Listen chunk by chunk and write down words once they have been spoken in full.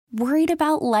Worried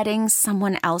about letting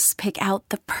someone else pick out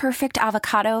the perfect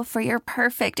avocado for your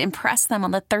perfect impress them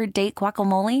on the third date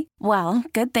guacamole? Well,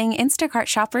 good thing Instacart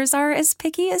shoppers are as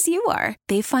picky as you are.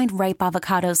 They find ripe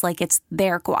avocados like it's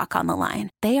their guac on the line.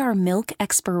 They are milk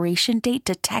expiration date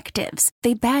detectives.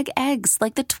 They bag eggs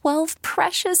like the 12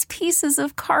 precious pieces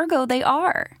of cargo they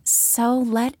are. So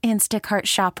let Instacart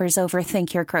shoppers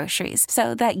overthink your groceries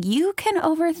so that you can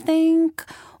overthink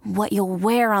what you'll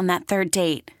wear on that third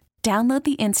date. Download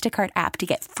the Instacart app to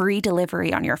get free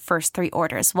delivery on your first 3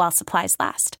 orders while supplies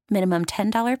last. Minimum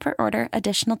 $10 per order.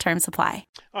 Additional terms apply.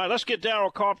 All right, let's get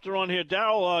Daryl Carpenter on here.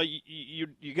 Daryl,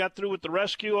 you got through with the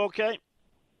rescue okay?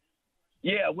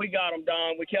 Yeah, we got them,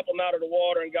 Don. We kept them out of the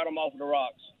water and got them off of the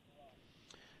rocks.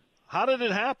 How did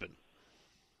it happen?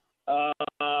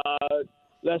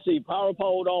 Let's see. Power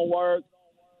pole don't work.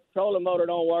 Trolling motor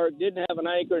don't work. Didn't have an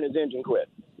anchor, and his engine quit.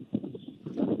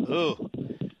 Ooh.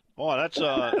 Boy, that's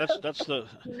the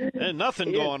there's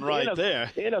nothing going right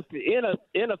there. In a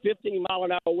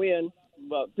 15-mile-an-hour wind,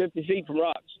 about 50 feet from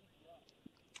rocks.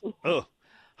 Oh,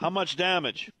 how much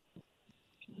damage?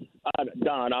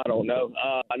 Don, I don't know.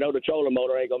 I know the trolling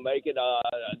motor ain't gonna make it.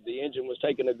 The engine was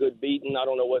taking a good beating. I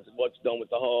don't know what's done with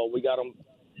the hull. We got him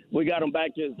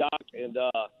back to his dock, and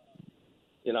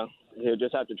he'll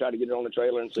just have to try to get it on the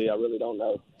trailer and see. I really don't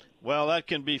know. Well, that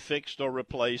can be fixed or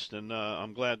replaced, and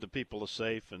I'm glad the people are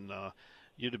safe, and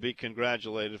you to be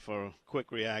congratulated for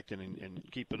quick reacting and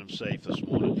keeping them safe this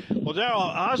morning. Well,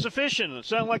 Daryl, how's the fishing? It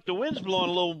sounded like the wind's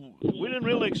blowing a little. We didn't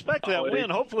really expect that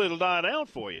wind. Hopefully it'll die down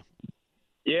for you.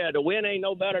 Yeah, the wind ain't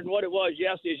no better than what it was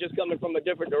yesterday. It's just coming from a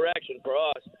different direction for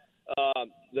us.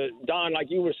 Don,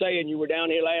 like you were saying, you were down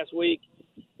here last week,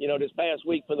 this past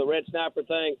week for the red snapper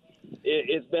thing.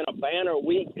 It's been a banner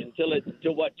week until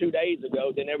 2 days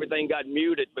ago. Then everything got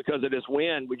muted because of this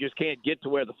wind. We just can't get to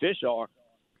where the fish are.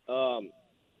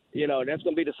 That's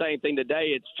going to be the same thing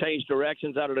today. It's changed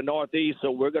directions out of the northeast,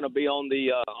 so we're going to be on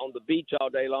the beach all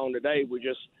day long today. We're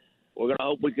going to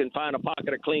hope we can find a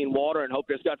pocket of clean water and hope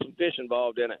there's got some fish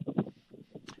involved in it.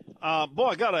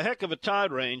 Boy, got a heck of a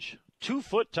tide range.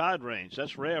 2-foot tide range.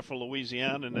 That's rare for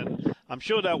Louisiana. And then I'm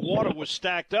sure that water was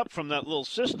stacked up from that little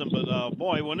system. But,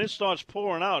 boy, when it starts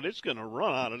pouring out, it's going to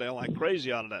run out of there like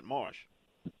crazy out of that marsh.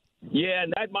 Yeah,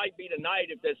 and that might be the night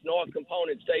if this north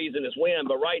component stays in this wind.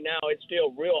 But right now it's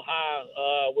still real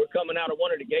high. We're coming out of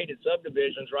one of the gated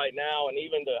subdivisions right now, and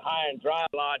even the high and dry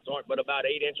lots aren't but about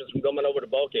 8 inches from coming over the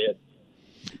bulkhead.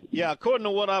 Yeah, according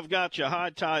to what I've got, your high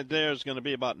tide there is going to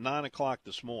be about 9 o'clock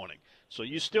this morning. So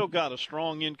you still got a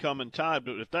strong incoming tide,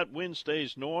 but if that wind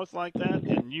stays north like that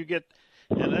and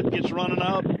that gets running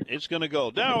out, it's going to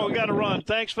go. Daryl, we got to run.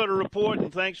 Thanks for the report,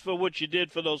 and thanks for what you did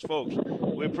for those folks.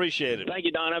 We appreciate it. Thank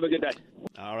you, Don. Have a good day.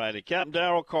 All righty. Captain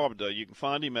Daryl Carpenter. You can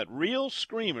find him at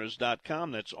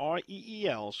realscreamers.com. That's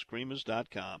REEL,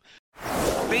 screamers.com.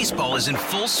 Baseball is in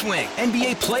full swing.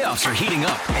 NBA playoffs are heating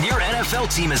up, and your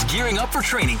NFL team is gearing up for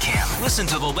training camp. Listen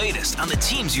to the latest on the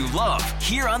teams you love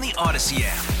here on the Odyssey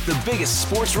app. The biggest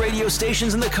sports radio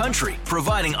stations in the country,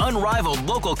 providing unrivaled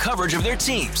local coverage of their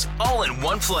teams, all in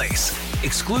one place.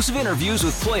 Exclusive interviews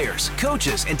with players,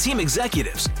 coaches, and team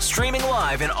executives, streaming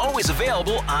live and always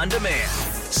available on demand.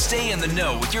 Stay in the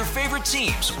know with your favorite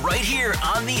teams right here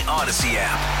on the Odyssey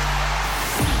app.